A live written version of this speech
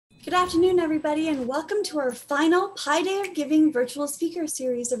Good afternoon, everybody, and welcome to our final Pi Day of Giving virtual speaker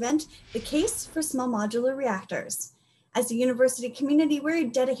series event, The Case for Small Modular Reactors. As a university community, we're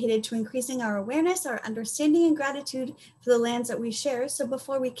dedicated to increasing our awareness, our understanding, and gratitude for the lands that we share. So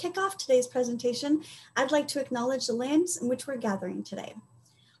before we kick off today's presentation, I'd like to acknowledge the lands in which we're gathering today.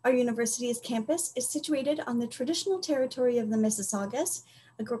 Our university's campus is situated on the traditional territory of the Mississaugas,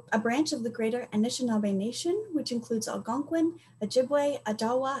 a branch of the Greater Anishinaabe Nation, which includes Algonquin, Ojibwe,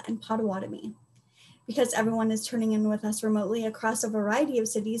 Adawa, and Potawatomi. Because everyone is turning in with us remotely across a variety of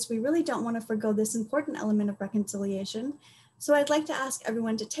cities, we really don't want to forgo this important element of reconciliation. So I'd like to ask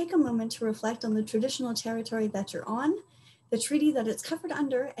everyone to take a moment to reflect on the traditional territory that you're on, the treaty that it's covered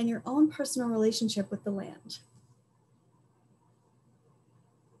under, and your own personal relationship with the land.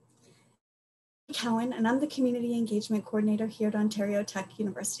 Cowan, and I'm the Community Engagement Coordinator here at Ontario Tech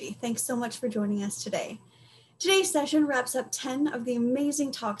University. Thanks so much for joining us today. Today's session wraps up 10 of the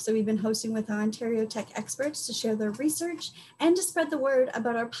amazing talks that we've been hosting with our Ontario Tech experts to share their research and to spread the word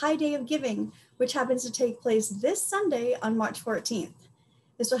about our Pi Day of Giving, which happens to take place this Sunday on March 14th.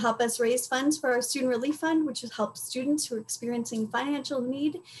 This will help us raise funds for our Student Relief Fund, which will help students who are experiencing financial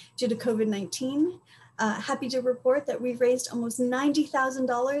need due to COVID-19. Happy to report that we've raised almost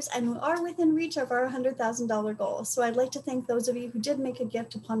 $90,000 and we are within reach of our $100,000 goal. So I'd like to thank those of you who did make a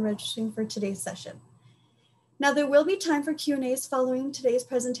gift upon registering for today's session. Now there will be time for Q&As following today's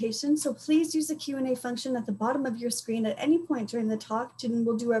presentation, so please use the Q&A function at the bottom of your screen at any point during the talk, and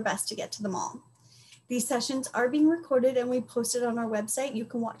we'll do our best to get to them all. These sessions are being recorded and we posted on our website. You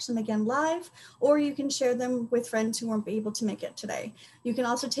can watch them again live, or you can share them with friends who weren't able to make it today. You can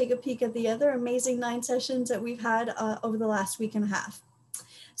also take a peek at the other amazing 9 sessions that we've had over the last week and a half.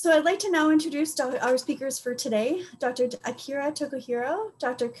 So I'd like to now introduce our speakers for today, Dr. Akira Tokuhiro,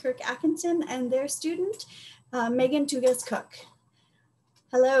 Dr. Kirk Atkinson, and their student, Megan Tougas-Cooke.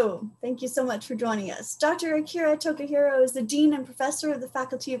 Hello, thank you so much for joining us. Dr. Akira Tokuhiro is the Dean and Professor of the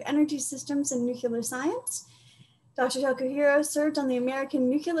Faculty of Energy Systems and Nuclear Science. Dr. Tokuhiro served on the American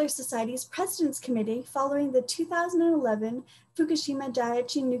Nuclear Society's President's Committee following the 2011 Fukushima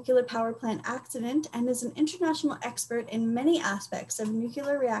Daiichi nuclear power plant accident and is an international expert in many aspects of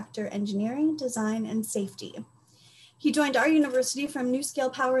nuclear reactor engineering, design, and safety. He joined our university from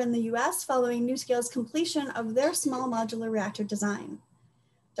NuScale Power in the US following NuScale's completion of their small modular reactor design.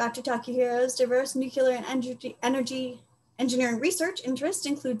 Dr. Tokuhiro's diverse nuclear and energy engineering research interests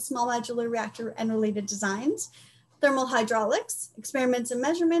include small modular reactor and related designs, thermal hydraulics, experiments and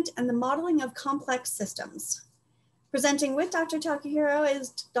measurement, and the modeling of complex systems. Presenting with Dr. Tokuhiro is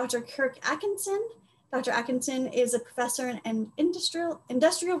Dr. Kirk Atkinson. Dr. Atkinson is a professor and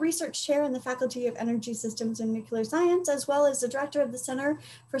industrial research chair in the Faculty of Energy Systems and Nuclear Science, as well as the director of the Center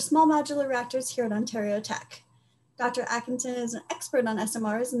for Small Modular Reactors here at Ontario Tech. Dr. Atkinson is an expert on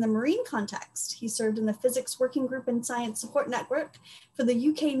SMRs in the marine context. He served in the Physics Working Group and Science Support Network for the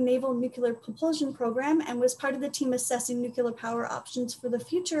UK Naval Nuclear Propulsion Program and was part of the team assessing nuclear power options for the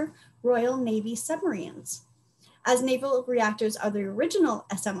future Royal Navy submarines. As naval reactors are the original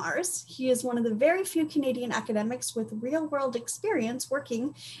SMRs, he is one of the very few Canadian academics with real-world experience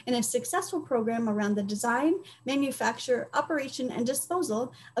working in a successful program around the design, manufacture, operation, and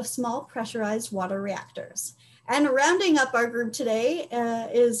disposal of small pressurized water reactors. And rounding up our group today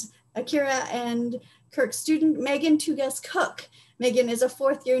is Akira and Kirk's student, Megan Tougas-Cooke. Megan is a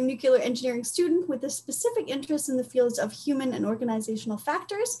 4th-year nuclear engineering student with a specific interest in the fields of human and organizational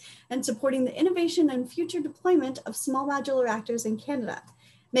factors and supporting the innovation and future deployment of small modular reactors in Canada.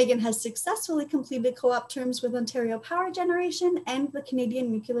 Megan has successfully completed co-op terms with Ontario Power Generation and the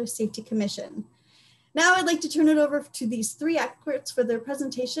Canadian Nuclear Safety Commission. Now I'd like to turn it over to these 3 experts for their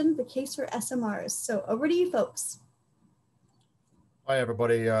presentation, The Case for SMRs. So over to you folks. Hi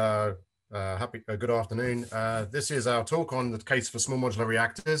everybody, good afternoon. This is our talk on the case for small modular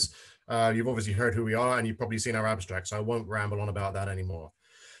reactors. You've obviously heard who we are and you've probably seen our abstract, so I won't ramble on about that anymore.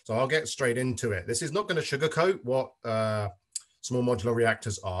 So I'll get straight into it. This is not going to sugarcoat what small modular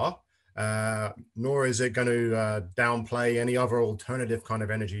reactors are, nor is it going to downplay any other alternative kind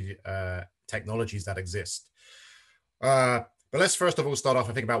of energy technologies that exist. But let's first of all start off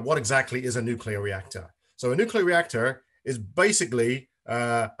and think about what exactly is a nuclear reactor. So a nuclear reactor is basically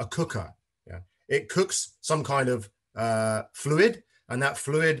a cooker. Yeah? It cooks some kind of fluid, and that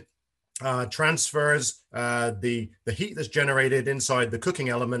fluid transfers the heat that's generated inside the cooking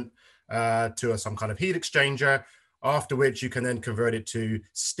element to some kind of heat exchanger, after which you can then convert it to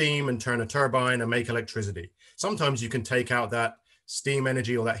steam and turn a turbine and make electricity. Sometimes you can take out that steam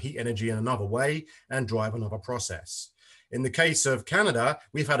energy or that heat energy in another way and drive another process. In the case of Canada,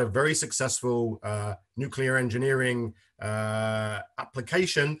 we've had a very successful nuclear engineering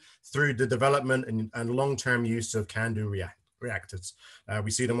application through the development and long-term use of CANDU reactors.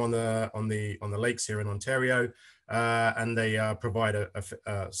 We see them on the lakes here in Ontario, and they provide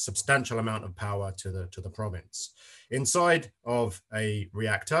a substantial amount of power to the province. Inside of a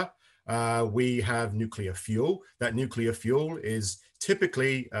reactor, we have nuclear fuel. That nuclear fuel is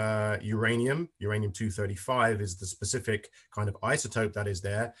typically uranium-235 is the specific kind of isotope that is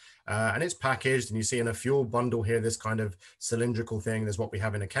there. And it's packaged, and you see in a fuel bundle here, this kind of cylindrical thing. There's what we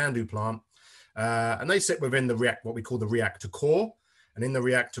have in a CANDU plant. And they sit within the what we call the reactor core. And in the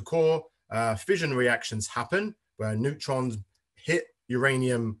reactor core, fission reactions happen where neutrons hit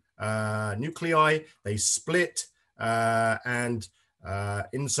uranium nuclei, they split, and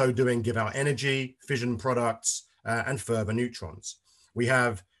in so doing give out energy, fission products, and further neutrons. We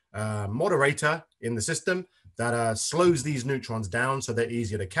have a moderator in the system that slows these neutrons down so they're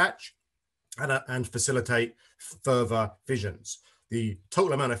easier to catch and facilitate further fissions. The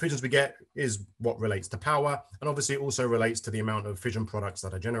total amount of fissions we get is what relates to power, and obviously it also relates to the amount of fission products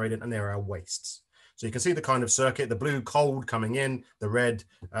that are generated, and there are wastes. So you can see the kind of circuit, the blue cold coming in, the red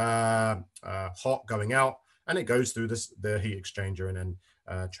hot going out, and it goes through the heat exchanger and then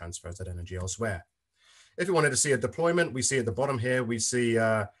transfers that energy elsewhere. If you wanted to see a deployment, we see at the bottom here, we see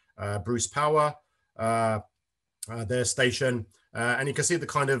Bruce Power, their station, and you can see the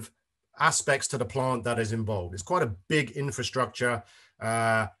kind of aspects to the plant that is involved. It's quite a big infrastructure,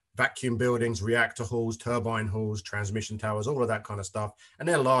 vacuum buildings, reactor halls, turbine halls, transmission towers, all of that kind of stuff. And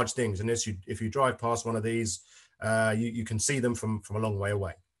they're large things. And if you drive past one of these, you can see them from a long way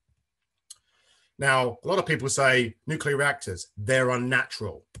away. Now, a lot of people say nuclear reactors, they're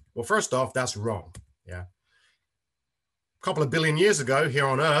unnatural. Well, first off, that's wrong. Yeah. A couple of billion years ago here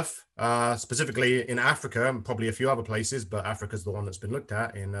on Earth, specifically in Africa and probably a few other places, but Africa's the one that's been looked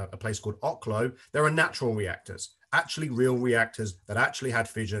at in a place called Oklo. There are natural reactors, actually real reactors that actually had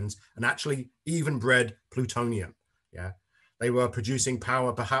fissions and actually even bred plutonium. Yeah, they were producing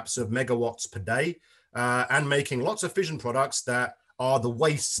power perhaps of megawatts per day and making lots of fission products that are the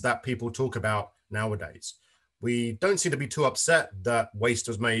wastes that people talk about nowadays. We don't seem to be too upset that waste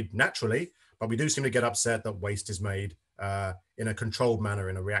was made naturally, but we do seem to get upset that waste is made in a controlled manner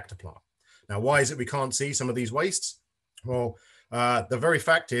in a reactor plant. Now, why is it we can't see some of these wastes? Well, the very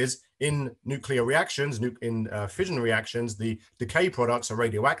fact is in nuclear reactions, in fission reactions, the decay products are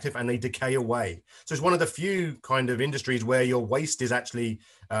radioactive and they decay away. So it's one of the few kind of industries where your waste is actually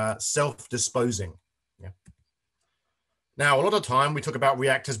self-disposing. Yeah. Now, a lot of time we talk about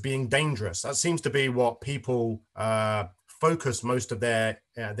reactors being dangerous. That seems to be what people focus most of their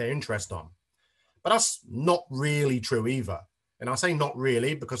interest on. But that's not really true either. And I say not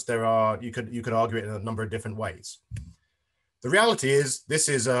really because you could argue it in a number of different ways. The reality is this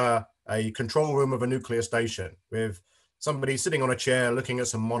is a control room of a nuclear station with somebody sitting on a chair looking at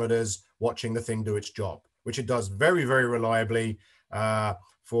some monitors, watching the thing do its job, which it does very, very reliably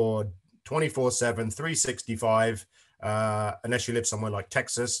for 24/7, 365, unless you live somewhere like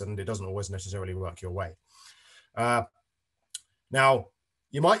Texas, and it doesn't always necessarily work your way. Now,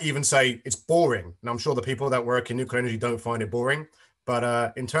 you might even say it's boring. And I'm sure the people that work in nuclear energy don't find it boring.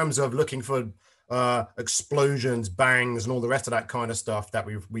 But in terms of looking for explosions, bangs, and all the rest of that kind of stuff that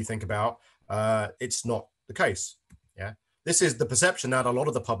we think about, it's not the case. Yeah, this is the perception that a lot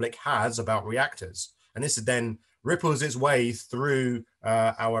of the public has about reactors. And this then ripples its way through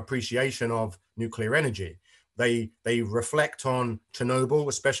our appreciation of nuclear energy. They reflect on Chernobyl,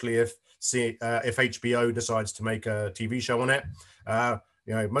 especially if HBO decides to make a TV show on it.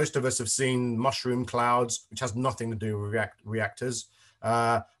 You know, most of us have seen mushroom clouds, which has nothing to do with reactors.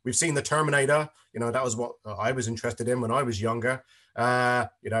 We've seen the Terminator. You know, that was what I was interested in when I was younger.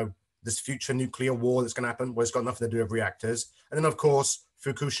 You know, this future nuclear war that's going to happen, well, it's got nothing to do with reactors. And then, of course,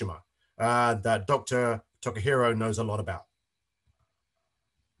 Fukushima, that Dr. Tokuhiro knows a lot about.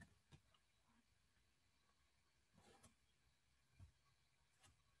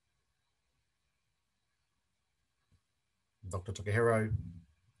 Dr. Tokuhiro,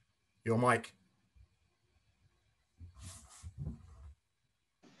 your mic.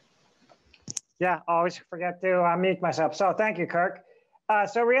 Yeah, always forget to unmute myself. So thank you, Kirk.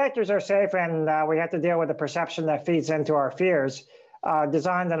 So reactors are safe, and we have to deal with the perception that feeds into our fears,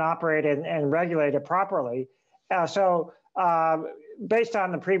 designed and operated and regulated properly. So based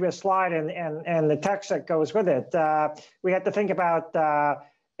on the previous slide and the text that goes with it, we have to think about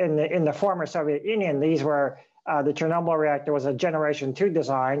in the former Soviet Union, these were the Chernobyl reactor was a generation 2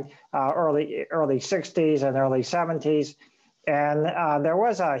 design, early 60s and early 70s. And there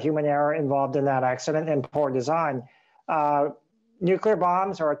was a human error involved in that accident and poor design. nuclear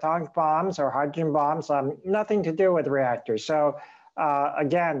bombs or atomic bombs or hydrogen bombs, nothing to do with reactors. So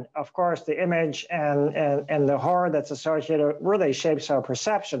again, of course, the image and the horror that's associated really shapes our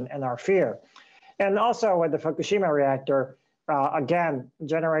perception and our fear. And also with the Fukushima reactor, again,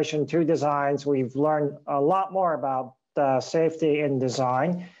 generation 2 designs, we've learned a lot more about safety in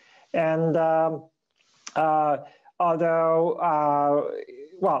design. And although,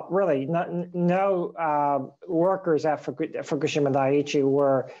 well, really, no workers at Fukushima Daiichi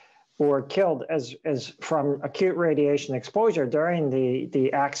were killed as from acute radiation exposure during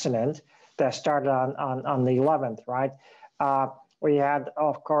the accident that started on the 11th, right? We had,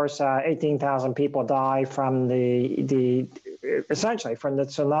 of course, 18,000 people die from essentially from the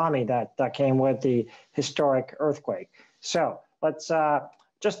tsunami that came with the historic earthquake. So let's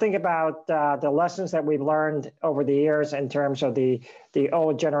just think about the lessons that we've learned over the years in terms of the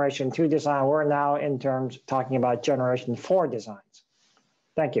old generation 2 design. We're now in terms talking about generation 4 designs.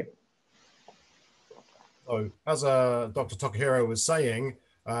 Thank you. So as Dr. Tokuhiro was saying,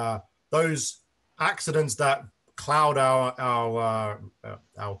 those accidents that cloud our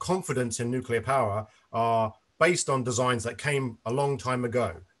confidence in nuclear power are based on designs that came a long time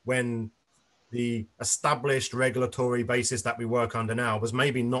ago, when the established regulatory basis that we work under now was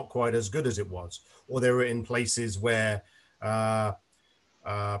maybe not quite as good as it was, or they were in places where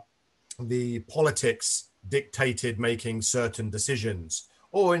the politics dictated making certain decisions,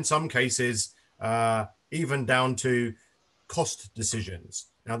 or in some cases, even down to cost decisions.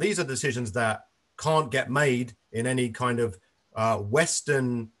 Now, these are decisions that can't get made in any kind of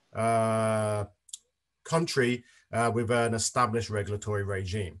Western country with an established regulatory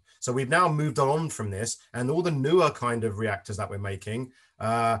regime. So we've now moved on from this, and all the newer kind of reactors that we're making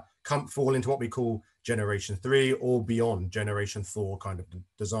fall into what we call generation 3 or beyond generation 4 kind of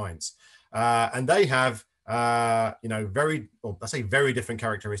designs. And they have, very different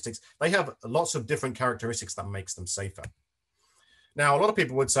characteristics. They have lots of different characteristics that makes them safer. Now, a lot of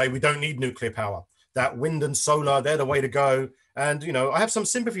people would say we don't need nuclear power, that wind and solar, they're the way to go. And, I have some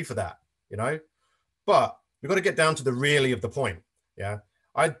sympathy for that, but we've got to get down to the really of the point. Yeah.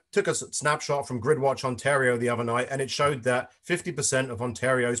 I took a snapshot from GridWatch Ontario the other night, and it showed that 50% of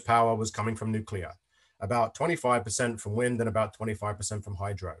Ontario's power was coming from nuclear, about 25% from wind, and about 25% from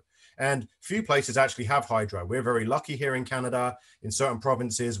hydro. And few places actually have hydro. We're very lucky here in Canada. In certain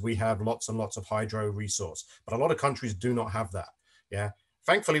provinces, we have lots and lots of hydro resource, but a lot of countries do not have that. Yeah.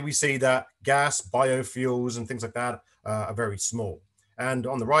 Thankfully, we see that gas, biofuels, and things like that are very small. And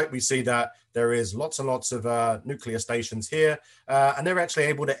on the right, we see that there is lots and lots of nuclear stations here, and they're actually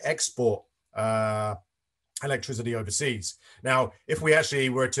able to export electricity overseas. Now, if we actually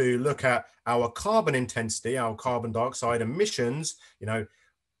were to look at our carbon intensity, our carbon dioxide emissions,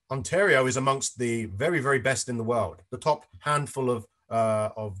 Ontario is amongst the very, very best in the world, the top handful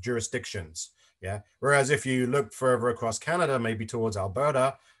of jurisdictions. Yeah. Whereas if you look further across Canada, maybe towards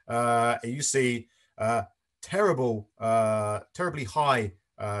Alberta, you see terribly high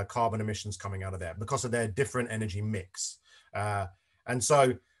carbon emissions coming out of there because of their different energy mix. And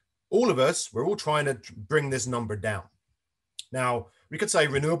so all of us, we're all trying to bring this number down. Now, we could say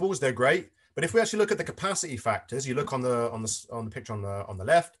renewables, they're great, but if we actually look at the capacity factors, you look on the picture on the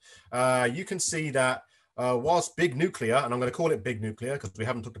left, you can see that whilst big nuclear, and I'm going to call it big nuclear because we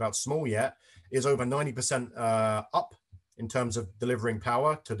haven't talked about small yet, is over 90% up in terms of delivering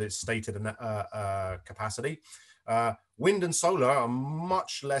power to the stated capacity. Wind and solar are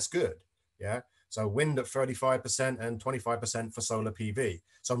much less good. Yeah. So wind at 35% and 25% for solar PV.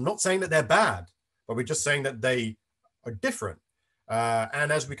 So I'm not saying that they're bad, but we're just saying that they are different.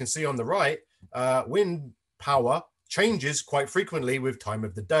 And as we can see on the right, wind power changes quite frequently with time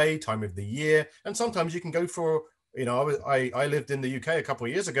of the day, time of the year. And sometimes you can go for, I lived in the UK a couple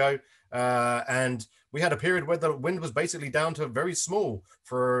of years ago, and we had a period where the wind was basically down to very small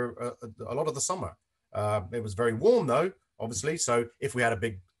for a lot of the summer. It was very warm though, obviously. So if we had a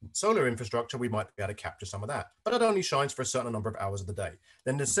big solar infrastructure, we might be able to capture some of that, but it only shines for a certain number of hours of the day.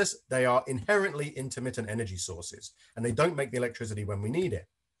 Then they are inherently intermittent energy sources, and they don't make the electricity when we need it.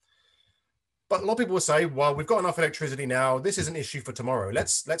 But a lot of people will say, well, we've got enough electricity now. This is an issue for tomorrow.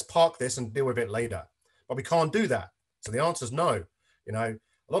 Let's park this and deal with it later. But we can't do that. So the answer is no. A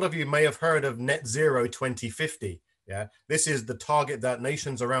lot of you may have heard of net zero 2050. Yeah, this is the target that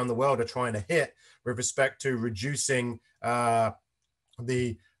nations around the world are trying to hit with respect to reducing the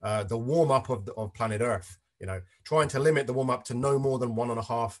warm up of planet Earth. Trying to limit the warm up to no more than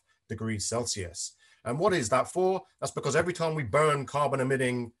 1.5 degrees Celsius. And what is that for? That's because every time we burn carbon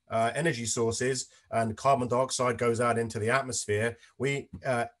emitting energy sources and carbon dioxide goes out into the atmosphere, we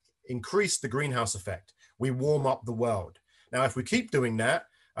increase the greenhouse effect. We warm up the world. Now, if we keep doing that,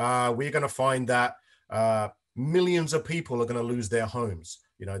 we're going to find that millions of people are going to lose their homes.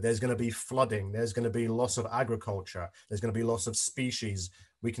 You know, there's going to be flooding. There's going to be loss of agriculture. There's going to be loss of species.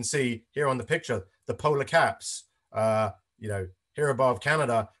 We can see here on the picture, the polar caps, you know, here above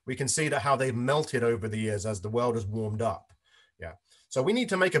Canada, we can see that how they've melted over the years as the world has warmed up. Yeah. So we need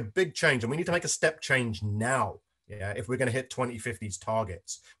to make a big change, and we need to make a step change now. Yeah. If we're going to hit 2050's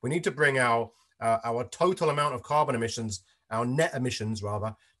targets, we need to bring our total amount of carbon emissions, our net emissions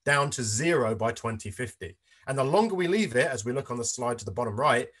rather, down to 0 by 2050. And the longer we leave it, as we look on the slide to the bottom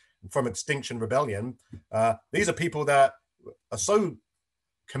right, from Extinction Rebellion, these are people that are so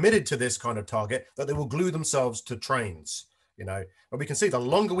committed to this kind of target that they will glue themselves to trains, you know. But we can see the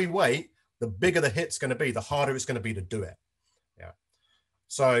longer we wait, the bigger the hit's going to be, the harder it's going to be to do it. Yeah.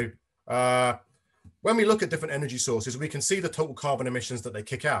 So when we look at different energy sources, we can see the total carbon emissions that they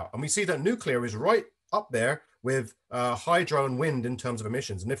kick out. And we see that nuclear is right up there with hydro and wind in terms of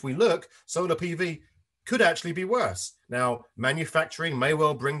emissions. And if we look, solar PV could actually be worse. Now, manufacturing may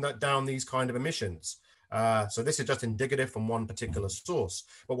well bring that down, these kind of emissions. So this is just indicative from one particular source.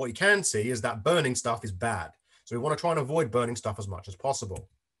 But what you can see is that burning stuff is bad. So we want to try and avoid burning stuff as much as possible.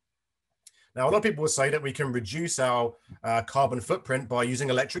 Now, a lot of people will say that we can reduce our carbon footprint by using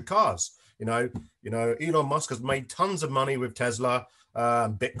electric cars. You know, Elon Musk has made tons of money with Tesla,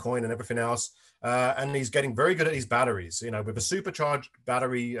 Bitcoin and everything else. And he's getting very good at these batteries. You know, with a supercharged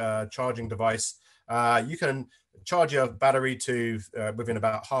battery charging device, you can charge your battery to within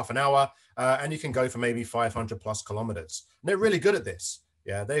about half an hour, and you can go for maybe 500+ kilometers. And they're really good at this.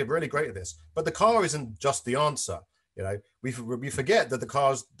 Yeah, they're really great at this. But the car isn't just the answer. You know, we forget that the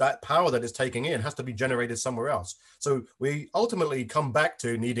car's, that power that it's taking in has to be generated somewhere else. So we ultimately come back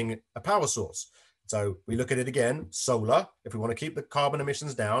to needing a power source. So we look at it again, solar, if we want to keep the carbon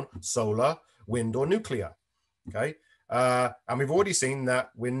emissions down, solar, wind or nuclear. Okay. And we've already seen that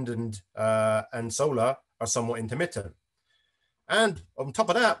wind and solar are somewhat intermittent. And on top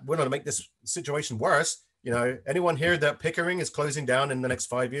of that, we're going to make this situation worse. You know, anyone here that Pickering is closing down in the next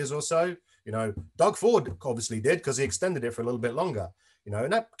 5 years or so? You know, Doug Ford obviously did, because he extended it for a little bit longer. You know,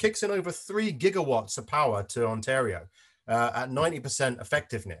 and that kicks in over 3 gigawatts of power to Ontario at 90%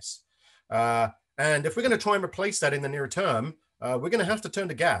 effectiveness. And if we're going to try and replace that in the near term, we're going to have to turn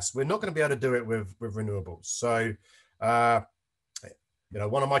to gas. We're not going to be able to do it with renewables. So, you know,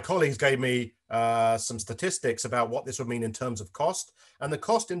 one of my colleagues gave me some statistics about what this would mean in terms of cost, and the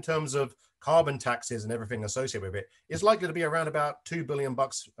cost in terms of carbon taxes and everything associated with it is likely to be around about $2 billion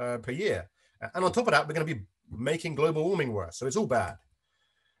per year. And on top of that, we're going to be making global warming worse. So it's all bad.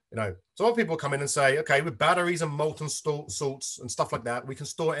 You know, so a lot of people come in and say, okay, with batteries and molten salts and stuff like that, we can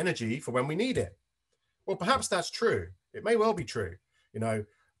store energy for when we need it. Well, perhaps that's true. It may well be true. You know,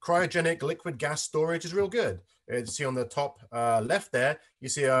 cryogenic liquid gas storage is real good. You see on the top left there, you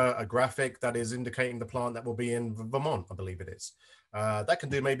see a graphic that is indicating the plant that will be in Vermont, I believe it is. That can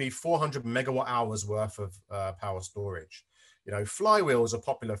do maybe 400 megawatt hours worth of power storage. You know, flywheels are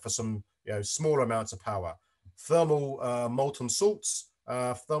popular for some, you know, smaller amounts of power. Thermal molten salts,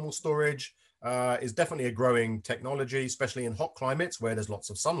 thermal storage is definitely a growing technology, especially in hot climates where there's lots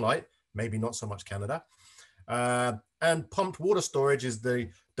of sunlight, maybe not so much Canada. And pumped water storage is the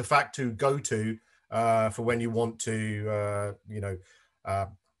de facto go-to for when you want to, you know,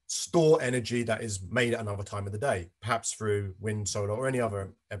 store energy that is made at another time of the day, perhaps through wind, solar, or any other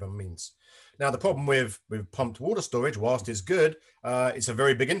means. Now, the problem with pumped water storage, whilst it's good, it's a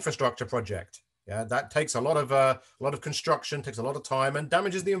very big infrastructure project. Yeah, that takes a lot of construction, takes a lot of time, and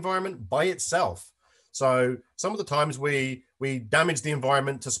damages the environment by itself. So some of the times we damage the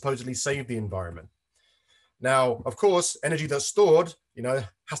environment to supposedly save the environment. Now, of course, energy that's stored, you know,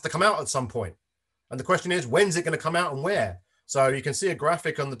 has to come out at some point. And the question is, when's it going to come out and where? So you can see a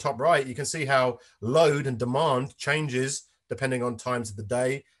graphic on the top right. You can see how load and demand changes depending on times of the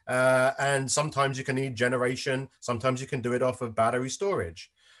day. And sometimes you can need generation. Sometimes you can do it off of battery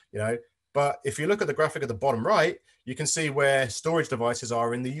storage, you know. But if you look at the graphic at the bottom right, you can see where storage devices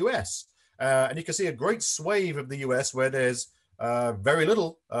are in the US. And you can see a great swathe of the US where there's very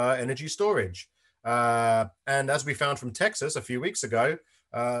little energy storage. And as we found from Texas a few weeks ago,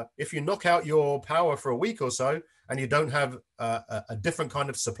 if you knock out your power for a week or so and you don't have a different kind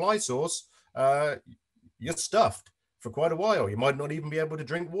of supply source, you're stuffed for quite a while. You might not even be able to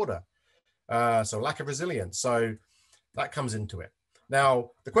drink water. So lack of resilience. So that comes into it.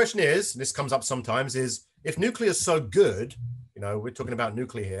 Now, the question is, this comes up sometimes, is if nuclear is so good, you know, we're talking about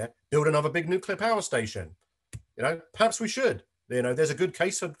nuclear here, build another big nuclear power station. You know, perhaps we should. You know, there's a good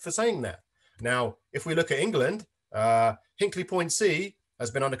case for saying that. Now, if we look at England, Hinkley Point C has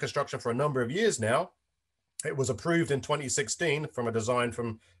been under construction for a number of years now. It was approved in 2016 from a design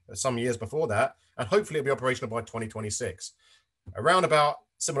from some years before that, and hopefully it'll be operational by 2026. Around about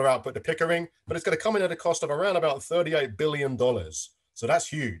similar output to Pickering, but it's going to come in at a cost of around about $38 billion. So that's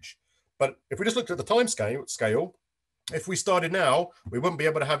huge. But if we just looked at the time scale, if we started now, we wouldn't be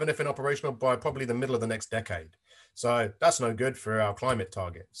able to have anything operational by probably the middle of the next decade. So that's no good for our climate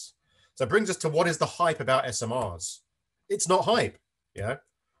targets. So it brings us to what is the hype about SMRs? It's not hype, you know.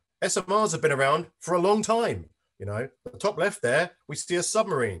 SMRs have been around for a long time. You know, the top left there, we see a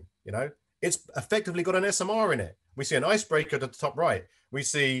submarine, you know, it's effectively got an SMR in it. We see an icebreaker at the top right. We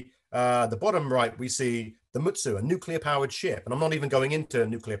see the bottom right, we see the Mutsu, a nuclear powered ship. And I'm not even going into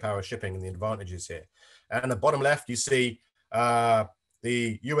nuclear power shipping and the advantages here. And the bottom left, you see the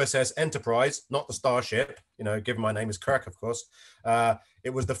USS Enterprise, not the Starship, you know, given my name is Kirk, of course.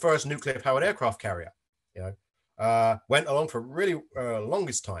 It was the first nuclear powered aircraft carrier, you know, went along for really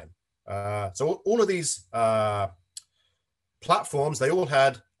longest time. So all of these platforms, they all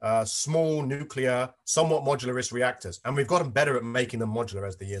had small nuclear, somewhat modularist reactors, and we've gotten better at making them modular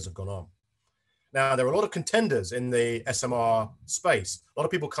as the years have gone on. Now, there are a lot of contenders in the SMR space, a lot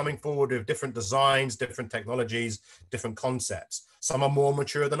of people coming forward with different designs, different technologies, different concepts. Some are more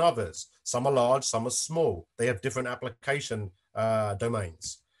mature than others. Some are large, some are small. They have different application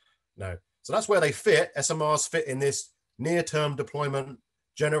domains. No. So that's where they fit. SMRs fit in this near-term deployment,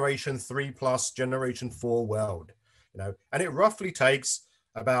 generation 3+, generation 4 world, you know, and it roughly takes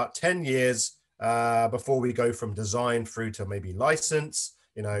about 10 years before we go from design through to maybe license,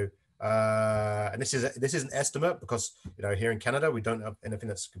 you know, and this is an estimate because, you know, here in Canada, we don't have anything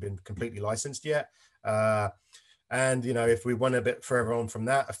that's been completely licensed yet. And, you know, if we went a bit further on from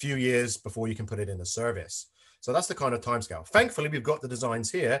that, a few years before you can put it in a service. So that's the kind of timescale. Thankfully, we've got the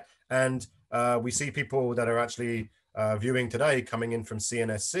designs here, and we see people that are actually viewing today coming in from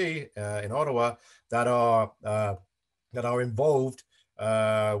CNSC in Ottawa that are involved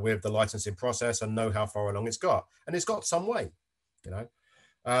with the licensing process and know how far along it's got. And it's got some way, you know.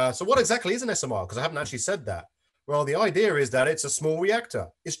 So what exactly is an SMR? Because I haven't actually said that. Well, the idea is that it's a small reactor.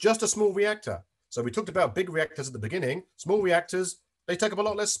 It's just a small reactor. So we talked about big reactors at the beginning. Small reactors, they take up a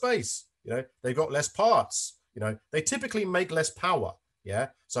lot less space. You know, they've got less parts. You know, they typically make less power. Yeah.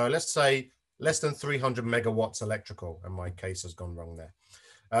 So let's say less than 300 megawatts electrical. And my case has gone wrong there.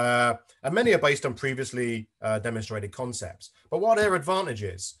 And many are based on previously demonstrated concepts. But what are their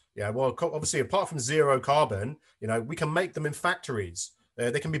advantages? Yeah, well, obviously, apart from zero carbon, you know, we can make them in factories.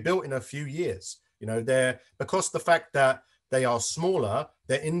 They can be built in a few years. You know, because the fact that they are smaller,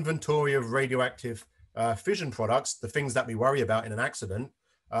 their inventory of radioactive fission products, the things that we worry about in an accident,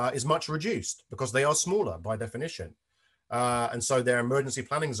 is much reduced because they are smaller by definition. And so their emergency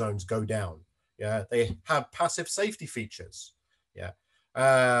planning zones go down. Yeah, they have passive safety features. Yeah.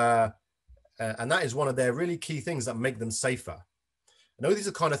 And that is one of their really key things that make them safer. I know these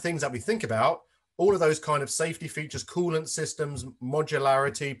are kind of things that we think about, all of those kind of safety features, coolant systems,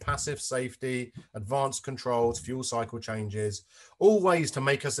 modularity, passive safety, advanced controls, fuel cycle changes, all ways to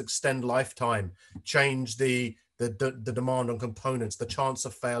make us extend lifetime, change the demand on components, the chance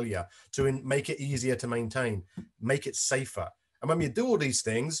of failure, to make it easier to maintain, make it safer. And when we do all these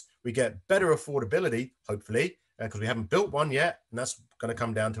things, we get better affordability, hopefully, because we haven't built one yet, and that's going to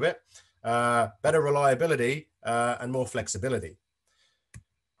come down to it, better reliability and more flexibility.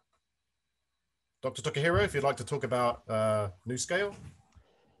 Dr. Tokuhiro, if you'd like to talk about NuScale.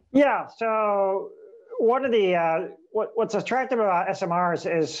 Yeah, so one of the, what's attractive about SMRs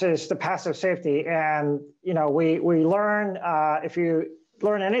is the passive safety. And, you know, we learn, if you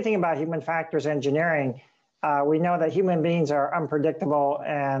learn anything about human factors engineering, we know that human beings are unpredictable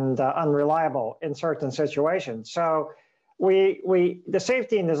and unreliable in certain situations. So the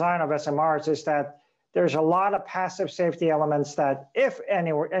safety and design of SMRs is that there's a lot of passive safety elements that if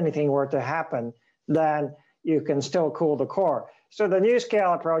anything were to happen, then you can still cool the core. So the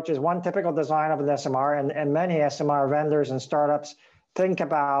NuScale approach is one typical design of an SMR, and many SMR vendors and startups think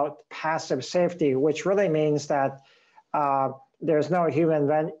about passive safety, which really means that there's no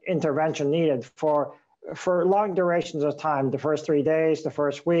human intervention needed for long durations of time, the first 3 days, the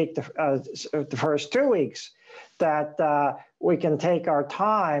first week, the first 2 weeks, that we can take our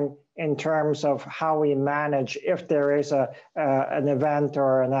time in terms of how we manage if there is an event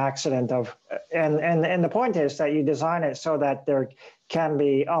or an accident and the point is that you design it so that there can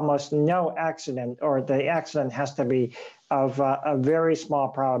be almost no accident, or the accident has to be of a very small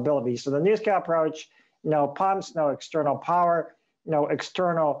probability. So the NuScale approach, no pumps, no external power, no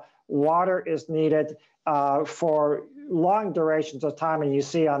external water is needed for long durations of time. And you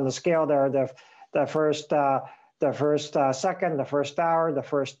see on the scale there, the first second, the first hour, the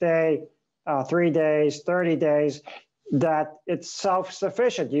first day, 3 days, 30 days, that it's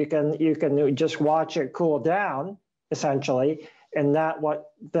self-sufficient. You can just watch it cool down, essentially, and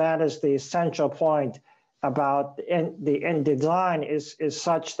that is the essential point about the end design is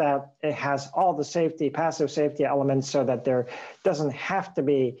such that it has all the safety, passive safety elements, so that there doesn't have to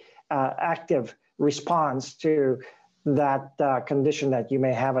be active response to that condition that you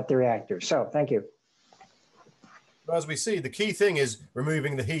may have at the reactor. So thank you. As we see, the key thing is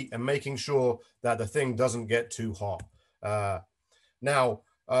removing the heat and making sure that the thing doesn't get too hot. Now,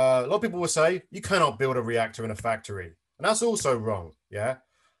 a lot of people will say you cannot build a reactor in a factory, and that's also wrong. Yeah.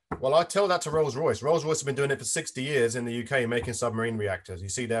 Well, I tell that to Rolls-Royce. Rolls-Royce has been doing it for 60 years in the UK, making submarine reactors. You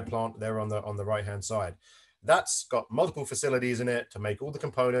see their plant there on the right-hand side. That's got multiple facilities in it to make all the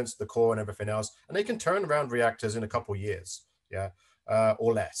components, the core and everything else. And they can turn around reactors in a couple of years, yeah,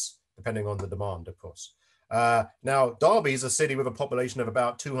 or less, depending on the demand, of course. Now, Derby is a city with a population of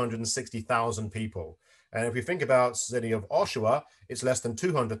about 260,000 people. And if we think about the city of Oshawa, it's less than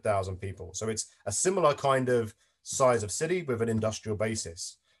 200,000 people. So it's a similar kind of size of city with an industrial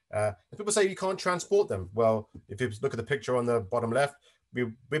basis. People say you can't transport them. Well, if you look at the picture on the bottom left,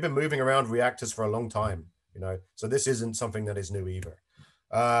 we've been moving around reactors for a long time, you know, so this isn't something that is new either.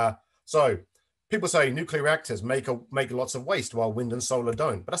 So people say nuclear reactors make lots of waste while wind and solar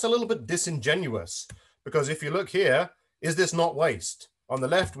don't, but that's a little bit disingenuous, because if you look here, is this not waste? On the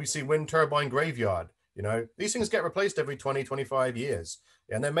left, we see wind turbine graveyard. You know, these things get replaced every 20, 25 years.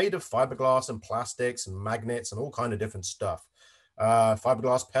 And they're made of fiberglass and plastics and magnets and all kind of different stuff.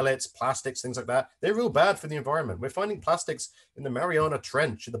 Fiberglass pellets, plastics, things like that. They're real bad for the environment. We're finding plastics in the Mariana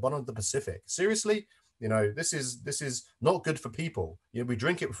Trench at the bottom of the Pacific. Seriously, you know, this is not good for people. You know, we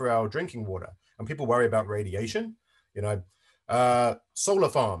drink it for our drinking water, and people worry about radiation. You know, solar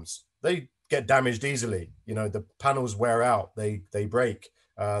farms, they get damaged easily. You know, the panels wear out, they break,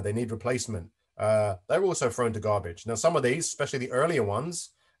 they need replacement. They're also thrown to garbage. Now, some of these, especially the earlier ones,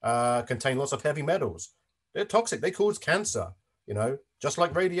 contain lots of heavy metals. They're toxic. They cause cancer. You know, just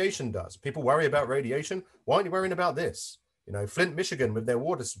like radiation does. People worry about radiation. Why aren't you worrying about this? You know, Flint, Michigan, with their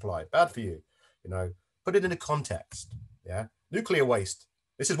water supply, bad for you. You know, put it into context. Yeah. Nuclear waste.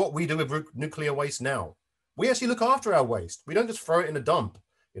 This is what we do with nuclear waste now. We actually look after our waste. We don't just throw it in a dump.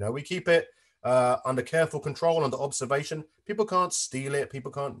 You know, we keep it under careful control, under observation. People can't steal it.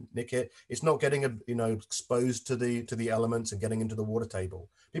 People can't nick it. It's not getting, you know, exposed to the elements and getting into the water table.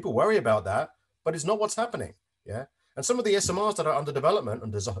 People worry about that, but it's not what's happening. Yeah. And some of the SMRs that are under development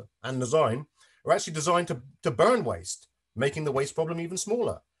and design are actually designed to burn waste, making the waste problem even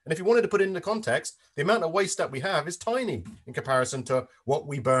smaller. And if you wanted to put it into context, the amount of waste that we have is tiny in comparison to what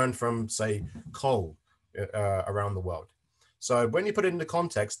we burn from, say, coal around the world. So when you put it into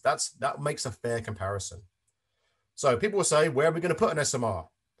context, that makes a fair comparison. So people will say, where are we going to put an SMR?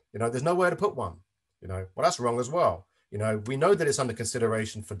 You know, there's nowhere to put one. You know, well, that's wrong as well. You know, we know that it's under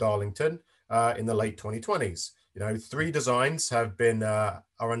consideration for Darlington in the late 2020s. You know, 3 designs are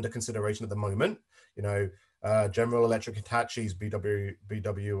under consideration at the moment. You know, General Electric Hitachi's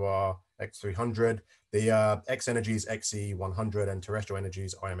BWR X300, the X Energy's XE100, and Terrestrial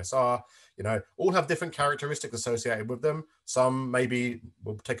Energy's IMSR. You know, all have different characteristics associated with them. Some maybe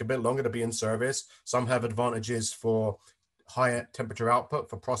will take a bit longer to be in service. Some have advantages for higher temperature output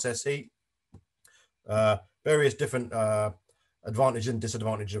for process heat. Various different advantages and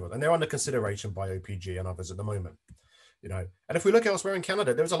disadvantages of it, and they're under consideration by OPG and others at the moment. You know, and if we look elsewhere in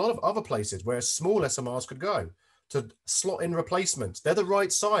Canada, there's a lot of other places where small SMRs could go to slot in replacements. They're the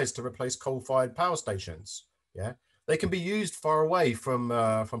right size to replace coal-fired power stations. Yeah, they can be used far away from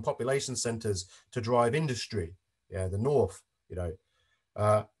population centers to drive industry. Yeah, the north. You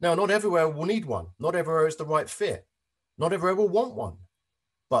know, now not everywhere will need one. Not everywhere is the right fit. Not everywhere will want one.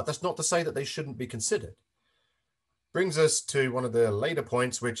 But that's not to say that they shouldn't be considered. Brings us to one of the later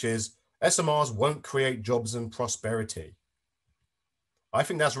points, which is SMRs won't create jobs and prosperity. I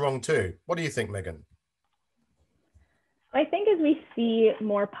think that's wrong too. What do you think, Megan? I think as we see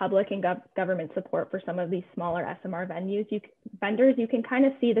more public and government support for some of these smaller SMR vendors, you can kind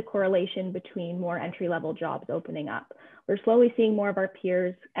of see the correlation between more entry-level jobs opening up. We're slowly seeing more of our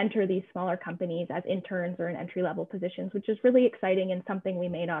peers enter these smaller companies as interns or in entry-level positions, which is really exciting and something we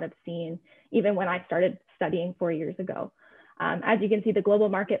may not have seen even when I started studying 4 years ago. As you can see, the global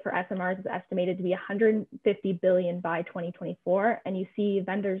market for SMRs is estimated to be $150 billion by 2024, and you see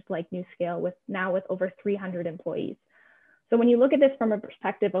vendors like NuScale now with over 300 employees. So when you look at this from a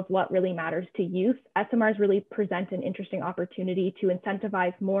perspective of what really matters to youth, SMRs really present an interesting opportunity to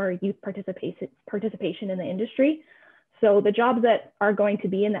incentivize more youth participation in the industry. So the jobs that are going to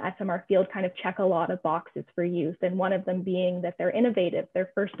be in the SMR field kind of check a lot of boxes for youth, and one of them being that they're innovative, they're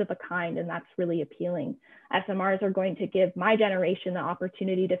first of a kind, and that's really appealing. SMRs are going to give my generation the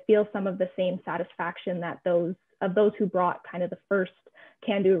opportunity to feel some of the same satisfaction that those who brought kind of the first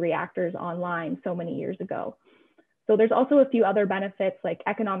CANDU reactors online so many years ago. So there's also a few other benefits like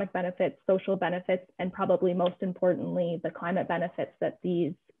economic benefits, social benefits, and probably most importantly, the climate benefits that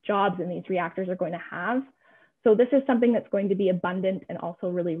these jobs in these reactors are going to have. So this is something that's going to be abundant and also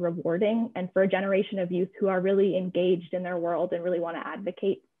really rewarding. And for a generation of youth who are really engaged in their world and really want to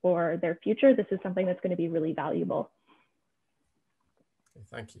advocate for their future, this is something that's going to be really valuable.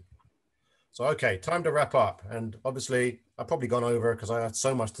 Thank you. So, okay, time to wrap up. And obviously, I've probably gone over because I had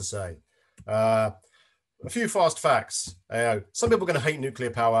so much to say. A few fast facts. Some people are going to hate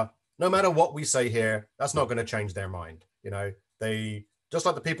nuclear power. No matter what we say here, that's not going to change their mind. You know, just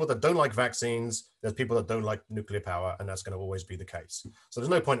like the people that don't like vaccines, there's people that don't like nuclear power, and that's going to always be the case. So there's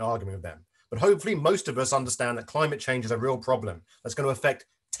no point arguing with them. But hopefully most of us understand that climate change is a real problem that's going to affect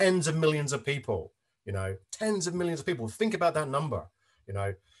tens of millions of people, you know, tens of millions of people. Think about that number, you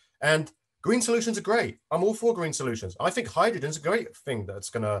know, and green solutions are great. I'm all for green solutions. I think hydrogen is a great thing that's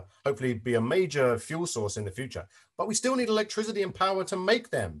going to hopefully be a major fuel source in the future, but we still need electricity and power to make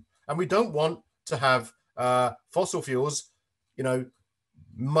them. And we don't want to have fossil fuels, you know,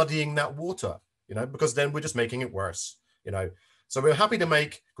 muddying that water, you know, because then we're just making it worse, you know. So we're happy to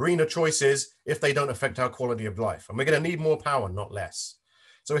make greener choices if they don't affect our quality of life. And we're going to need more power, not less.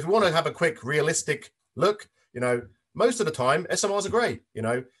 So if we want to have a quick, realistic look, you know, most of the time, SMRs are great, you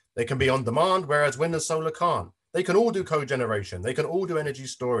know. They can be on demand, whereas wind and solar can't. They can all do cogeneration. They can all do energy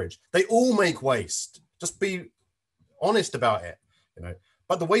storage. They all make waste. Just be honest about it, you know.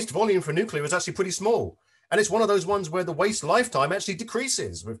 But the waste volume for nuclear is actually pretty small. And it's one of those ones where the waste lifetime actually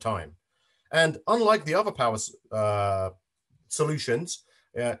decreases with time. And unlike the other power solutions,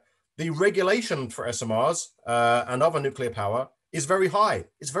 the regulation for SMRs and other nuclear power is very high.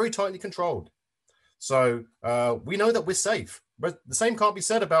 It's very tightly controlled. So we know that we're safe. But the same can't be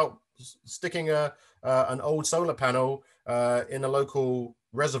said about sticking an old solar panel in a local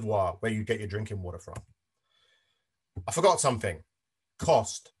reservoir where you get your drinking water from. I forgot something.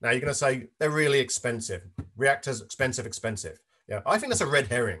 Cost. Now you're going to say they're really expensive. Reactors, expensive. Yeah, I think that's a red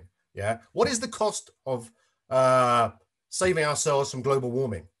herring. Yeah. What is the cost of saving ourselves from global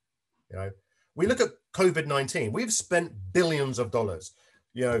warming? You know, we look at COVID-19. We've spent billions of dollars.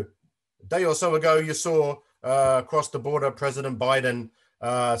 You know, a day or so ago, you saw across the border, President Biden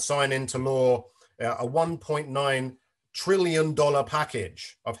sign into law a $1.9 trillion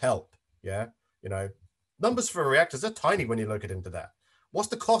package of help. Yeah. You know, numbers for reactors are tiny when you look into that. What's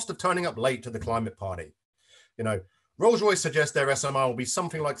the cost of turning up late to the climate party? You know, Rolls-Royce suggests their SMR will be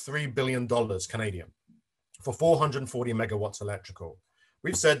something like $3 billion Canadian for 440 megawatts electrical.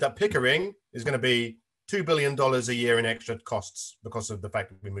 We've said that Pickering is going to be $2 billion a year in extra costs because of the fact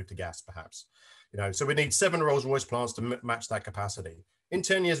that we moved to gas, perhaps. You know, so we need 7 Rolls-Royce plants to match that capacity. In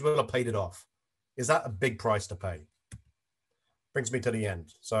 10 years, we'll have paid it off. Is that a big price to pay? Brings me to the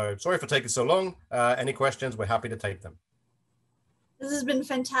end. So sorry for taking so long. Any questions? We're happy to take them. This has been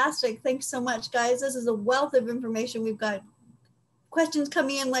fantastic. Thanks so much, guys. This is a wealth of information. We've got questions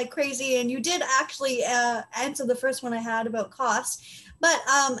coming in like crazy, and you did actually answer the first one I had about cost. But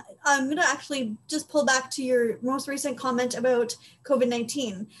I'm going to actually just pull back to your most recent comment about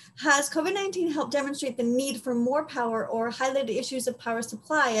COVID-19. Has COVID-19 helped demonstrate the need for more power or highlighted issues of power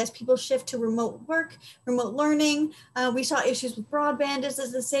supply as people shift to remote work, remote learning? We saw issues with broadband. Is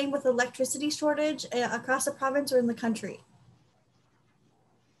this the same with electricity shortage across the province or in the country?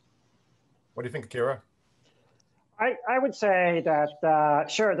 What do you think, Akira? I would say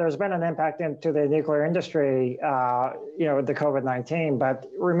that, sure, there's been an impact into the nuclear industry, you know, with the COVID-19, but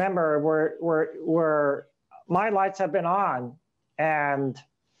remember, my lights have been on, and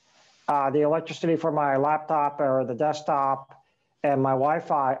the electricity for my laptop or the desktop and my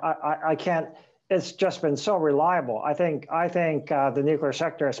Wi-Fi, I can't, it's just been so reliable. I think the nuclear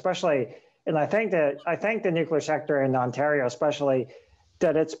sector, especially, and I thank the nuclear sector in Ontario, especially,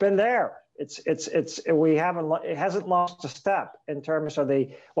 that it's been there. It hasn't lost a step in terms of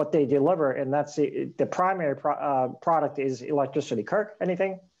what they deliver, and that's the primary product is electricity. Kirk,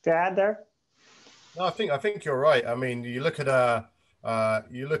 anything to add there? No, I think you're right. I mean, you look at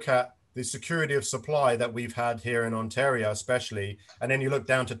the security of supply that we've had here in Ontario, especially, and then you look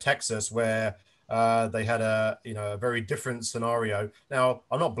down to Texas, where they had a very different scenario. Now,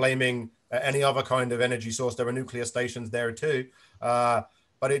 I'm not blaming any other kind of energy source. There are nuclear stations there too.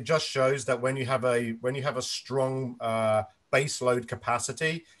 But it just shows that when you have a strong base load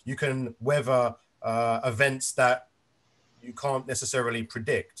capacity, you can weather events that you can't necessarily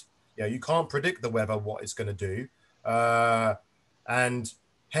predict. You can't predict the weather, what it's going to do. And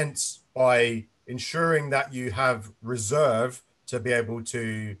hence, by ensuring that you have reserve to be able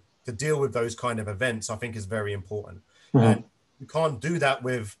to deal with those kind of events, I think is very important. And you can't do that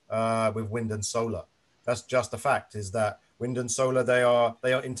with wind and solar. That's just a fact, is that wind and solar, they are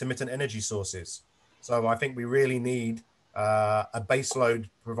intermittent energy sources. So I think we really need a baseload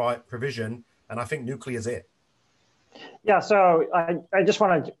provision, and I think nuclear is it. Yeah, so I just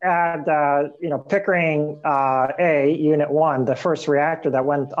want to add, Pickering A, Unit 1, the first reactor that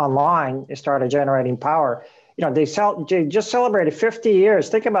went online, it started generating power. They just celebrated 50 years.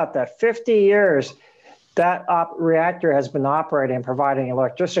 Think about that, 50 years that reactor has been operating and providing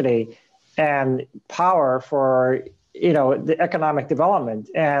electricity and power for, the economic development.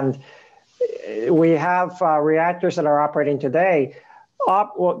 And we have reactors that are operating today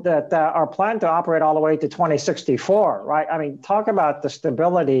that are planned to operate all the way to 2064, right? I mean, talk about the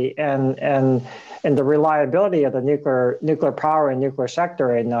stability and the reliability of the nuclear power and nuclear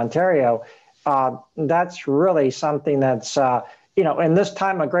sector in Ontario. That's really something that's, in this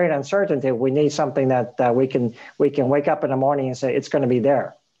time of great uncertainty, we need something that we can wake up in the morning and say it's going to be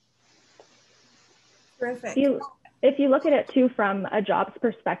there. Terrific. If you look at it too from a jobs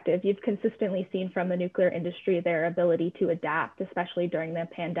perspective, you've consistently seen from the nuclear industry their ability to adapt, especially during the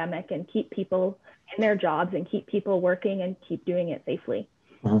pandemic, and keep people in their jobs and keep people working and keep doing it safely.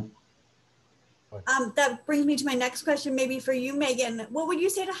 That brings me to my next question, maybe for you, Megan. What would you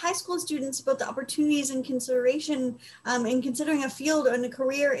say to high school students about the opportunities and consideration in considering a field and a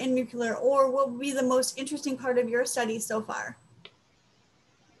career in nuclear, or what would be the most interesting part of your studies so far?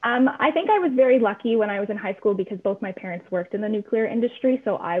 I think I was very lucky when I was in high school because both my parents worked in the nuclear industry,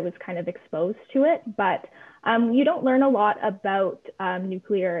 so I was kind of exposed to it. But you don't learn a lot about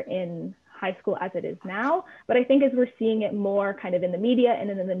nuclear in high school as it is now. But I think as we're seeing it more kind of in the media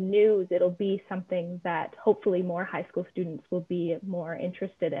and in the news, it'll be something that hopefully more high school students will be more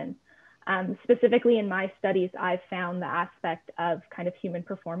interested in. Specifically in my studies, I've found the aspect of kind of human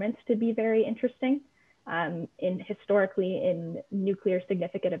performance to be very interesting. Historically in nuclear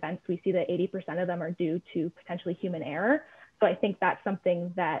significant events, we see that 80% of them are due to potentially human error. So I think that's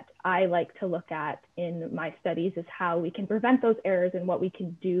something that I like to look at in my studies, is how we can prevent those errors and what we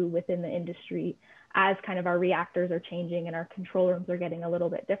can do within the industry as kind of our reactors are changing and our control rooms are getting a little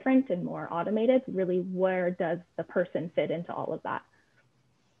bit different and more automated. Really, where does the person fit into all of that?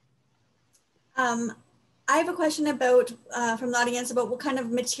 I have a question about from the audience about what kind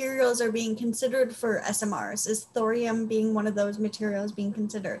of materials are being considered for SMRs. Is thorium being one of those materials being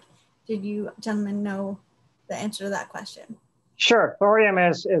considered? Did you gentlemen know the answer to that question? Sure, thorium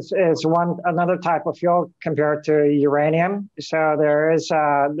is another type of fuel compared to uranium. So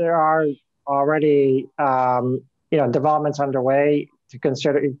there are already developments underway to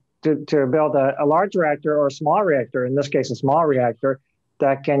consider to build a large reactor or a small reactor. In this case, a small reactor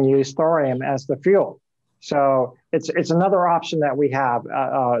that can use thorium as the fuel. So it's another option that we have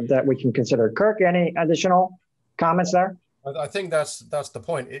that we can consider. Kirk, any additional comments there? I think that's the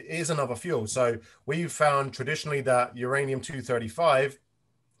point. It is another fuel. So we've found traditionally that uranium-235,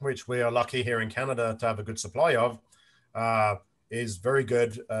 which we are lucky here in Canada to have a good supply of, is very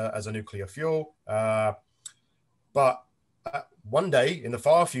good as a nuclear fuel. But one day in the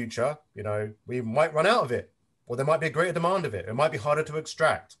far future, we might run out of it, or there might be a greater demand of it. It might be harder to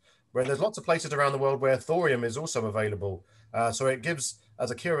extract. Where there's lots of places around the world where thorium is also available. So it gives,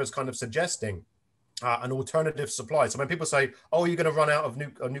 as Akira is kind of suggesting, an alternative supply. So when people say, oh, you're going to run out of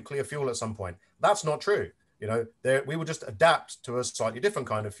nuclear fuel at some point, that's not true. We will just adapt to a slightly different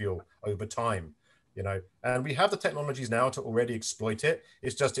kind of fuel over time, and we have the technologies now to already exploit it.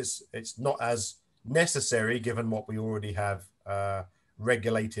 It's just, it's not as necessary given what we already have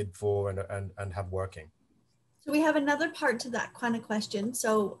regulated for and have working. So we have another part to that kind of question.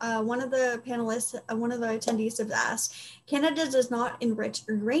 So one of the panelists, one of the attendees have asked, Canada does not enrich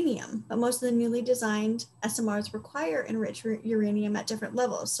uranium, but most of the newly designed SMRs require enriched uranium at different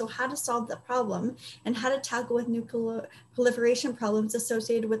levels. So how to solve the problem and how to tackle with nuclear proliferation problems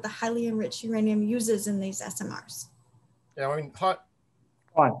associated with the highly enriched uranium uses in these SMRs? Yeah, I mean, So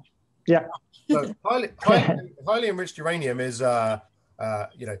highly enriched uranium is, the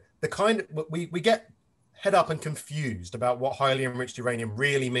kind we get head up and confused about what highly enriched uranium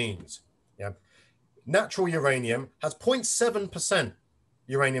really means. Yeah, natural uranium has 0.7%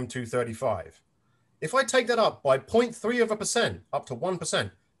 uranium-235. If I take that up by 0.3%, up to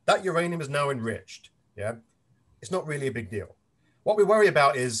 1%, that uranium is now enriched. Yeah, it's not really a big deal. What we worry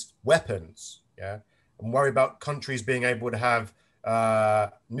about is weapons. Yeah, and worry about countries being able to have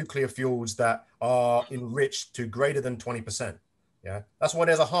nuclear fuels that are enriched to greater than 20%. Yeah, that's why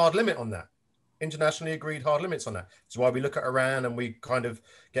there's a hard limit on that. Internationally agreed hard limits on that. It's why we look at Iran and we kind of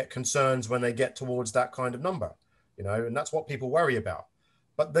get concerns when they get towards that kind of number, you know, and that's what people worry about.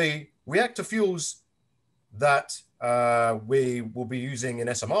 But the reactor fuels that we will be using in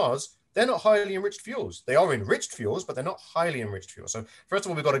SMRs, they're not highly enriched fuels. They are enriched fuels, but they're not highly enriched fuels. So first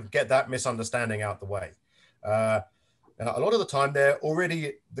of all, we've got to get that misunderstanding out the way. A lot of the time, they're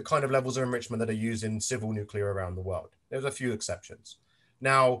already the kind of levels of enrichment that are used in civil nuclear around the world. There's a few exceptions.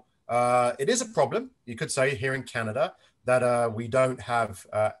 Now, it is a problem, you could say, here in Canada, that we don't have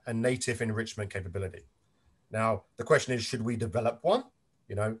a native enrichment capability. Now, the question is, should we develop one?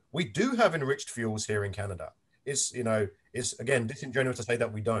 You know, we do have enriched fuels here in Canada. It's, you know, it's, again, disingenuous to say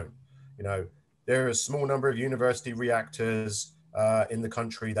that we don't. You know, there are a small number of university reactors in the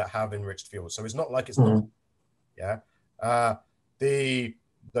country that have enriched fuels. So it's not like it's not. Yeah.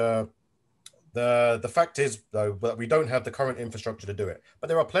 The fact is, though, that we don't have the current infrastructure to do it. But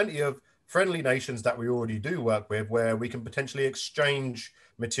there are plenty of friendly nations that we already do work with where we can potentially exchange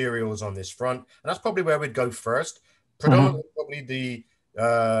materials on this front. And that's probably where we'd go first. Predominantly, probably the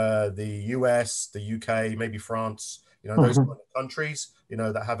US, the UK, maybe France, you know, those kind of countries, you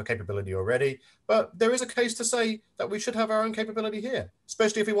know, that have a capability already. But there is a case to say that we should have our own capability here,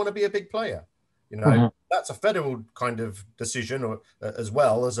 especially if we want to be a big player. You know, that's a federal kind of decision, or as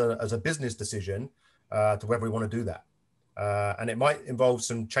well as a business decision to whether we want to do that. And it might involve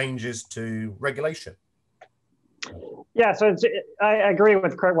some changes to regulation. Yeah, so I agree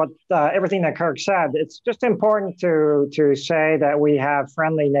with Kirk, everything that Kirk said. It's just important to say that we have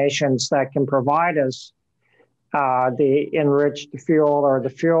friendly nations that can provide us the enriched fuel or the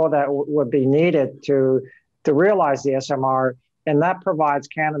fuel that would be needed to realize the SMR. And that provides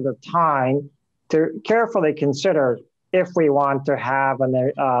Canada time to carefully consider if we want to have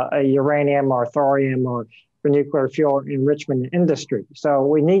a uranium or thorium or nuclear fuel enrichment industry. So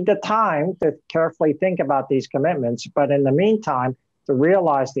we need the time to carefully think about these commitments. But in the meantime, to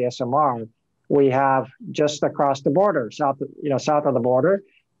realize the SMR, we have just across the border, south of the border,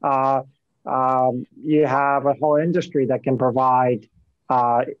 you have a whole industry that can provide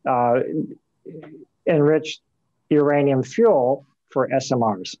enriched uranium fuel for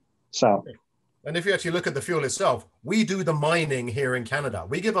SMRs. So. And if you actually look at the fuel itself, we do the mining here in Canada.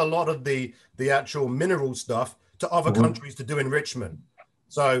 We give a lot of the actual mineral stuff to other countries to do enrichment.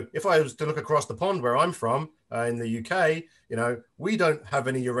 So if I was to look across the pond where I'm from in the UK, you know, we don't have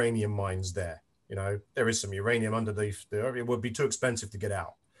any uranium mines there. You know, there is some uranium underneath there. It would be too expensive to get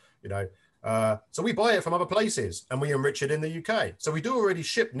out, you know. So we buy it from other places and we enrich it in the UK. So we do already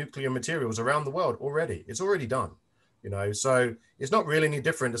ship nuclear materials around the world already. It's already done, you know. So it's not really any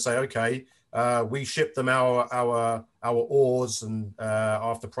different to say, okay, we ship them our ores, and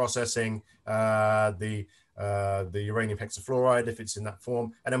after processing the uranium hexafluoride, if it's in that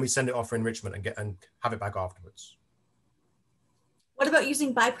form, and then we send it off for enrichment and have it back afterwards. What about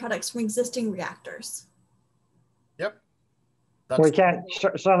using byproducts from existing reactors? Yep. We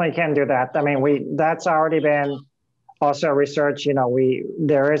certainly can do that. I mean, that's already been also research. You know,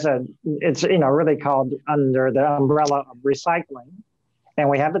 it's really called under the umbrella of recycling. And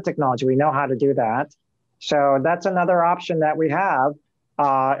we have the technology, we know how to do that. So that's another option that we have.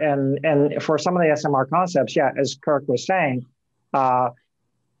 And for some of the SMR concepts, yeah, as Kirk was saying,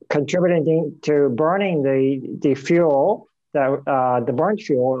 contributing to burning the fuel, the burnt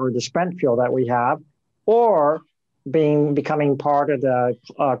fuel or the spent fuel that we have, or becoming part of the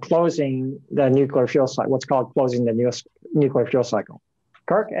closing the nuclear fuel cycle, what's called closing the nuclear fuel cycle.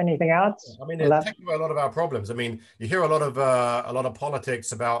 Kirk, anything else? I mean, it's taken away a lot of our problems. I mean, you hear a lot of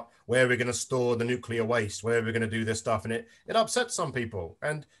politics about where we're going to store the nuclear waste, where we're going to do this stuff, and it upsets some people.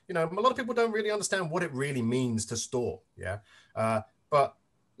 And you know, a lot of people don't really understand what it really means to store. Yeah, but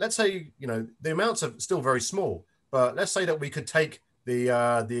let's say, you know, the amounts are still very small. But let's say that we could take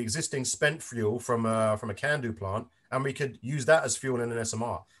the existing spent fuel from a CANDU plant, and we could use that as fuel in an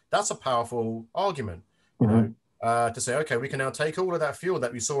SMR. That's a powerful argument, you know. To say, okay, we can now take all of that fuel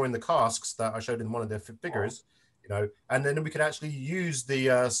that we saw in the casks that I showed in one of the figures, you know, and then we could actually use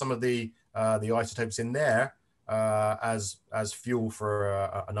some of the isotopes in there as fuel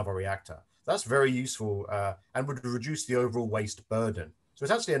for another reactor. That's very useful and would reduce the overall waste burden. So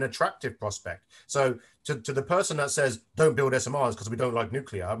it's actually an attractive prospect. So to the person that says, don't build SMRs because we don't like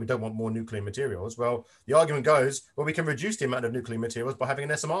nuclear, we don't want more nuclear materials, well, the argument goes, well, we can reduce the amount of nuclear materials by having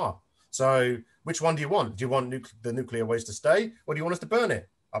an SMR. So which one do you want? Do you want the nuclear waste to stay, or do you want us to burn it?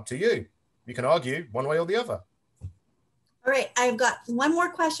 Up to you. You can argue one way or the other. All right, I've got one more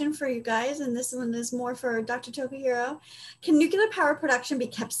question for you guys, and this one is more for Dr. Tokuhiro. Can nuclear power production be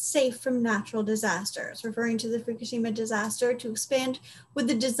kept safe from natural disasters? Referring to the Fukushima disaster, to expand with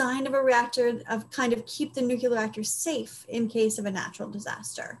the design of a reactor of kind of keep the nuclear reactor safe in case of a natural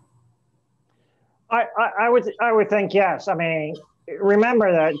disaster. I would think yes. I mean,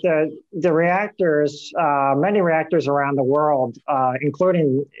 remember that the reactors, many reactors around the world,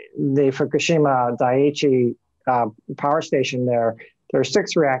 including the Fukushima Daiichi power station there are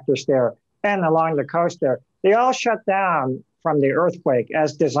 6 reactors there, and along the coast there, they all shut down from the earthquake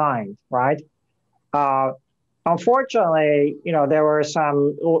as designed, right? Unfortunately, there were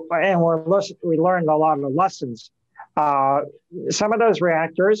some, and we learned a lot of lessons. Some of those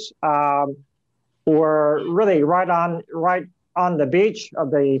reactors were really right on the beach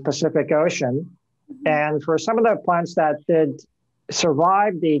of the Pacific Ocean. And for some of the plants that did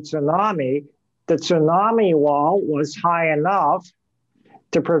survive the tsunami wall was high enough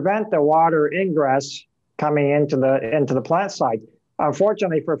to prevent the water ingress coming into the plant site.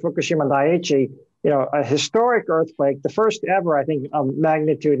 Unfortunately for Fukushima Daiichi, a historic earthquake, the first ever, I think, of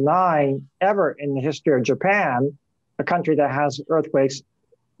magnitude 9 ever in the history of Japan, a country that has earthquakes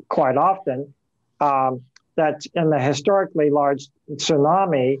quite often, that in the historically large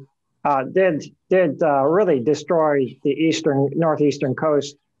tsunami did really destroy the northeastern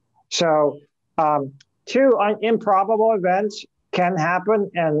coast. So 2 improbable events can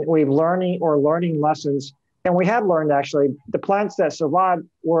happen, and we're learning lessons. And we have learned, actually, the plants that survived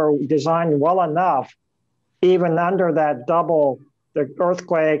were designed well enough, even under that double, the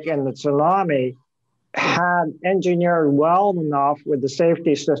earthquake and the tsunami, had engineered well enough with the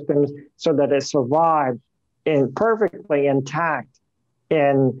safety systems so that it survived perfectly intact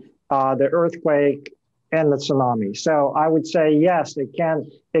in the earthquake and the tsunami. So I would say yes, it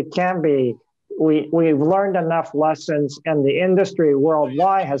can be. We've learned enough lessons, and the industry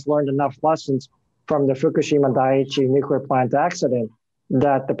worldwide has learned enough lessons from the Fukushima Daiichi nuclear plant accident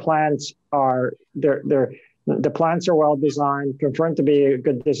that the plants are well designed, confirmed to be a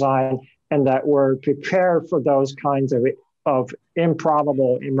good design, and that we're prepared for those kinds of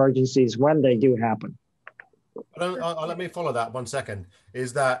improbable emergencies when they do happen. Let me follow that 1 second.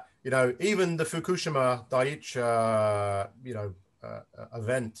 Is that, even the Fukushima Daiichi,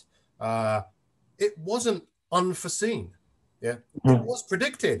 event, it wasn't unforeseen. Yeah, it was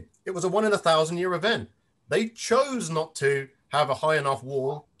predicted. It was a 1 in 1,000 year event. They chose not to have a high enough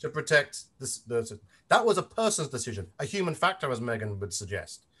wall to protect this. That was a person's decision, a human factor, as Megan would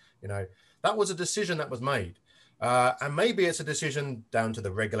suggest. That was a decision that was made. And maybe it's a decision down to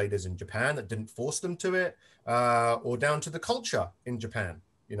the regulators in Japan that didn't force them to it, or down to the culture in Japan.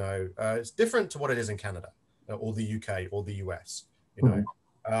 It's different to what it is in Canada or the UK or the US,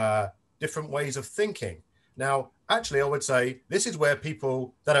 different ways of thinking. Now, actually, I would say this is where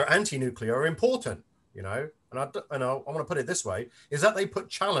people that are anti-nuclear are important, and I want to put it this way, is that they put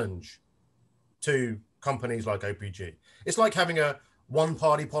challenge to companies like OPG. It's like having a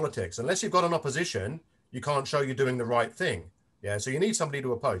one-party politics. Unless you've got an opposition, you can't show you're doing the right thing. Yeah, so you need somebody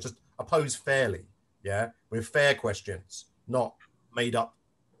to oppose. Just oppose fairly, with fair questions, not made up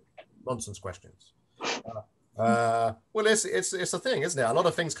nonsense questions. Well, it's a thing, isn't it? A lot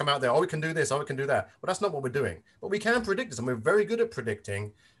of things come out there. Oh, we can do this. Oh, we can do that. But that's not what we're doing. But we can predict this, and we're very good at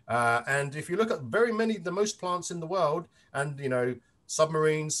predicting. And if you look at the most plants in the world, and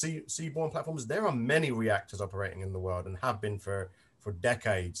submarines, seaborne platforms, there are many reactors operating in the world and have been for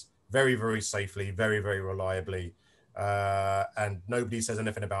decades, very, very safely, very, very reliably, and nobody says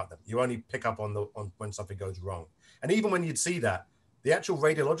anything about them. You only pick up on when something goes wrong. And even when you'd see that, the actual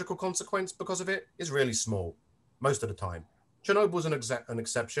radiological consequence because of it is really small most of the time. Chernobyl was an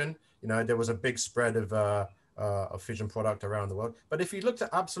exception. There was a big spread of fission product around the world. But if you looked at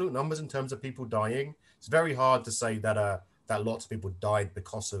absolute numbers in terms of people dying, it's very hard to say that lots of people died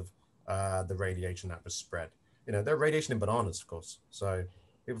because of the radiation that was spread. There are radiation in bananas, of course. So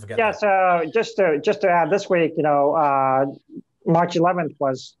people forget. Yeah. That. So just to add, this week, March 11th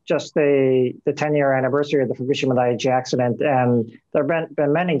was just the 10-year anniversary of the Fukushima Daiichi accident, and there have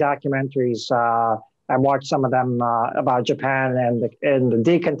been many documentaries. I watched some of them about Japan and the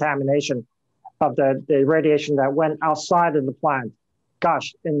decontamination of the radiation that went outside of the plant.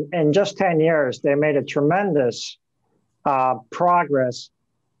 Gosh, in just 10 years, they made a tremendous progress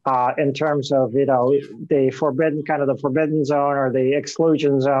in terms of the forbidden zone or the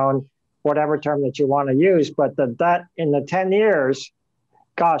exclusion zone, whatever term that you want to use. But that in the 10 years,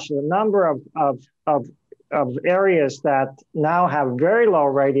 gosh, the number of areas that now have very low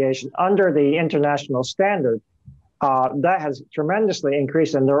radiation under the international standard, that has tremendously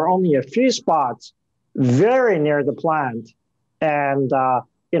increased. And there are only a few spots very near the plant. And, I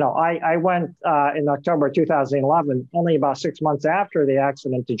went in October 2011, only about 6 months after the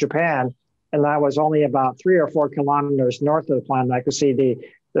accident, to Japan. And I was only about 3 or 4 kilometers north of the plant. And I could see the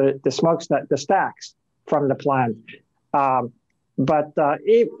smoke, the stacks from the plant. But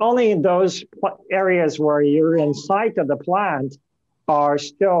only in those areas where you're in sight of the plant are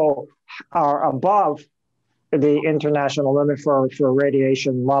above the international limit for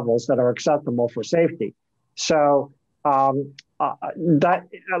radiation levels that are acceptable for safety. So that,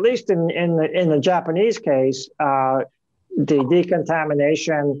 at least in the Japanese case, the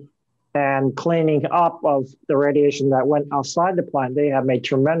decontamination and cleaning up of the radiation that went outside the plant, they have made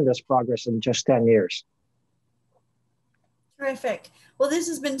tremendous progress in just 10 years. Terrific. Well, this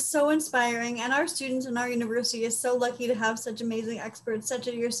has been so inspiring, and our students in our university is so lucky to have such amazing experts such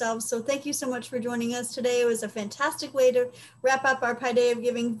as yourselves. So thank you so much for joining us today. It was a fantastic way to wrap up our Pi Day of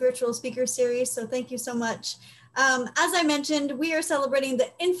Giving virtual speaker series. So thank you so much. As I mentioned, we are celebrating the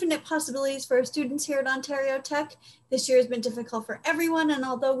infinite possibilities for our students here at Ontario Tech. This year has been difficult for everyone, and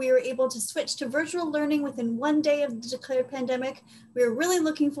although we were able to switch to virtual learning within 1 day of the declared pandemic, we are really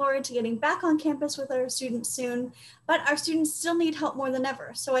looking forward to getting back on campus with our students soon. But our students still need help more than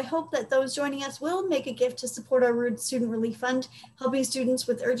ever. So I hope that those joining us will make a gift to support our Student Relief Fund, helping students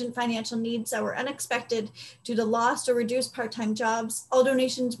with urgent financial needs that were unexpected due to lost or reduced part-time jobs. All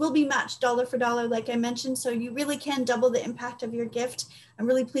donations will be matched dollar for dollar, like I mentioned, so you really can double the impact of your gift. I'm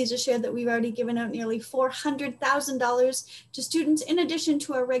really pleased to share that we've already given out nearly $400,000 to students in addition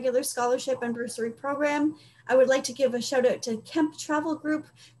to our regular scholarship and bursary program. I would like to give a shout out to Kemp Travel Group,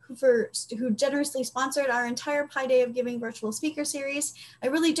 who generously sponsored our entire Pi Day of Giving virtual speaker series. I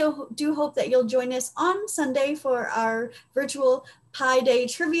really do hope that you'll join us on Sunday for our virtual Pi Day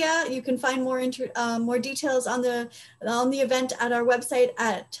trivia. You can find more details on the event at our website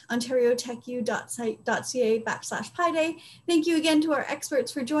at ontariotechu.ca/Pi Day. Thank you again to our experts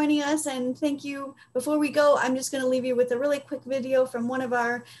for joining us, and thank you. Before we go, I'm just going to leave you with a really quick video from one of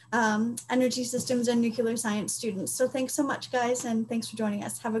our energy systems and nuclear science students. So thanks so much, guys, and thanks for joining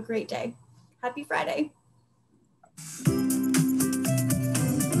us. Have a great day. Happy Friday.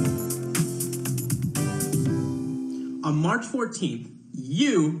 On March 14th,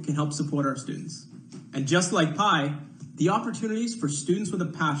 you can help support our students. And just like Pi, the opportunities for students with a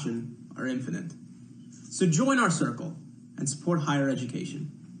passion are infinite. So join our circle and support higher education.